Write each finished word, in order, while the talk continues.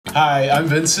Hi, I'm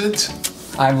Vincent.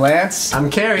 I'm Lance. I'm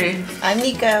Kari. I'm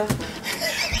Nikko.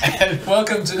 And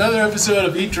welcome to another episode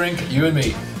of Eat, Drink, You and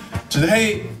Me.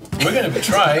 Today, we're going to be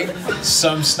trying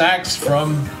some snacks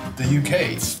from the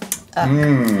UK.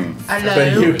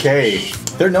 The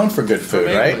UK. They're known for good food,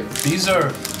 right? These are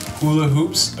Hula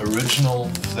Hoop's original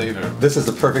flavor. This is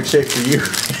the perfect shape for you.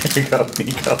 Here you go,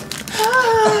 Nikko.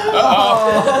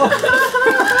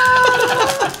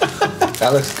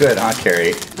 That looks good, huh,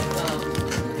 Kari?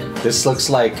 This looks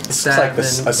like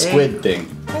a squid thing.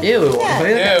 Ew.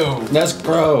 Ew. That's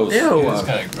gross. Ew. It's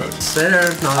kind of gross.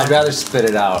 Bitter. I'd rather spit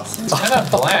it out. It's kind of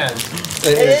bland.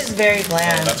 It is very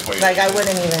bland. That's why Like, I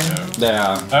wouldn't even.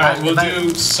 Yeah. Alright, we'll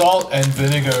do salt and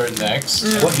vinegar next.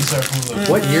 What? These are Hula Hoop.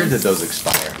 What year did those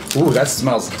expire? Ooh, that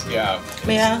smells. Yeah.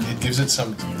 Yeah. It gives it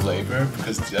some flavor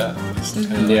because, it's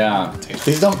kind of Yeah.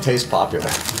 tasty. These don't taste popular.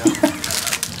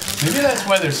 Maybe that's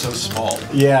why they're so small.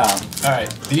 Yeah. Alright,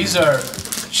 these are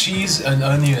cheese and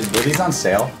onion. Were these on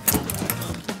sale?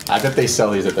 I bet they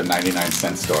sell these at the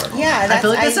 99-cent store. Yeah, I feel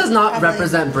like this does not probably-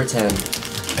 represent Britain.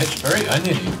 It's very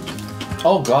oniony.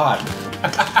 Oh God.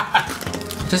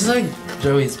 Just like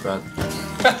Joey's bread.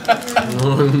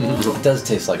 It does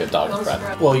taste like a dog's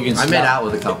breath. Well, you can. I made out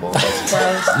with a couple.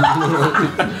 Gross.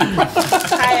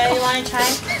 Kaya, you want to try?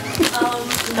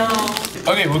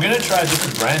 No. Okay, we're gonna try a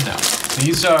different brand now.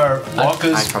 These are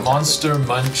Walker's can't Monster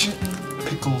Munch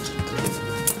Pickled.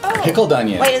 Oh. Pickled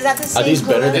onion. Wait, is that the same? Are these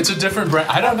better than? It's a different brand.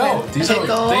 I don't know. These are. They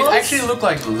Pickles? actually look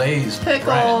like Lay's brand.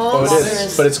 Oh, it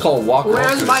is. But it's called Walker.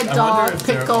 Where's my I wonder dog if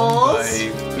they're owned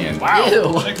Pickles? Man. Wow,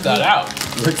 Ew. check that out.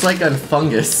 Looks like a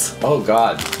fungus. Oh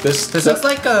God. This looks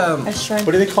like A shrimp.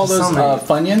 What do they call those? So many.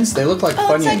 Funyuns? They look like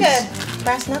Oh, it's Funyuns. like a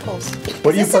brass knuckles.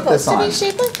 What do you put this on? Is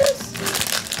it supposed to be shaped like this?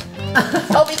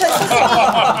 Oh, because it's supposed to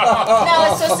be. No,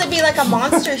 it's supposed to be like a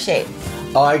monster shape.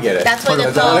 Oh, I get it. That's what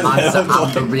they're Put called.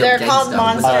 on the real They're called gangsta.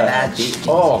 Monster Bad Munch. beat.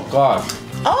 Oh God.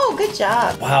 Oh, good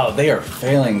job. Wow, they are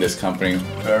failing this company.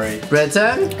 Very.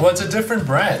 Britain? Well, it's a different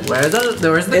brand. Where's the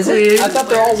queen? Is it? I thought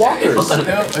they're all Walkers.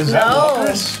 No, is that No,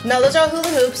 Walker's? no, those are hula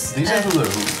hoops. These are Hula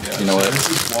Hoop. Yeah. You know what? This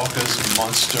is Walker's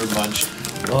Monster Munch.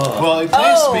 Well, it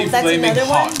claims Oh, to be that's flaming another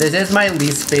hot. one? This is my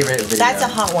least favorite video. That's a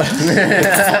hot one.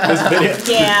 This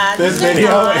video. Yeah. This these are video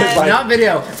not. is like Not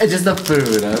video, it's just the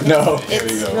food. no. Here we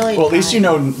It's go. really. Well, at least you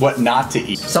dry. know what not to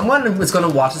eat. Someone was gonna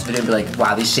watch this video and be like,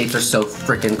 wow, these shapes are so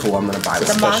freaking cool, I'm gonna buy The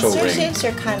this. special monster ring. shapes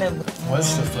are kind of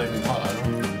What's the flaming hot? I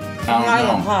don't. not I even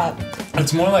don't know. hot.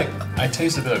 It's more like I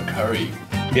taste a bit of curry,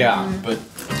 Yeah. but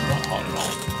it's not hot at all.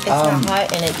 It's not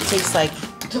hot and it tastes like.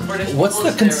 What's the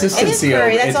It is consistency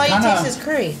curry. of That's it? all you Kinda- taste is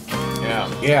curry. Yeah.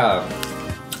 Yeah.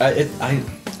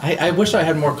 I wish I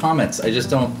had more comments. I just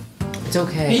don't. It's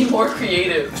okay. Be more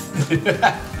creative.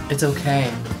 It's okay.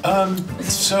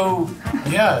 So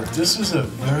yeah, this was a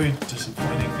very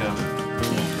disappointing.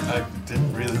 I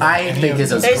didn't really. like I any think of this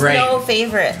them, is There's great. no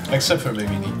favorite. except for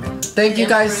maybe Nikko. Thank you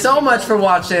guys so much for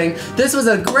watching. This was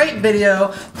a great video.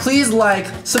 Please like,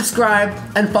 subscribe,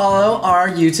 and follow our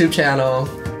YouTube channel.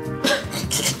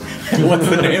 What's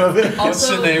the name of it? What's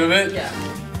the name of it?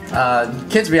 Yeah.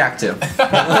 Kids react to.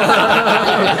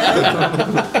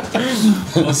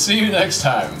 We'll see you next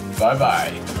time. Bye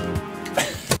bye.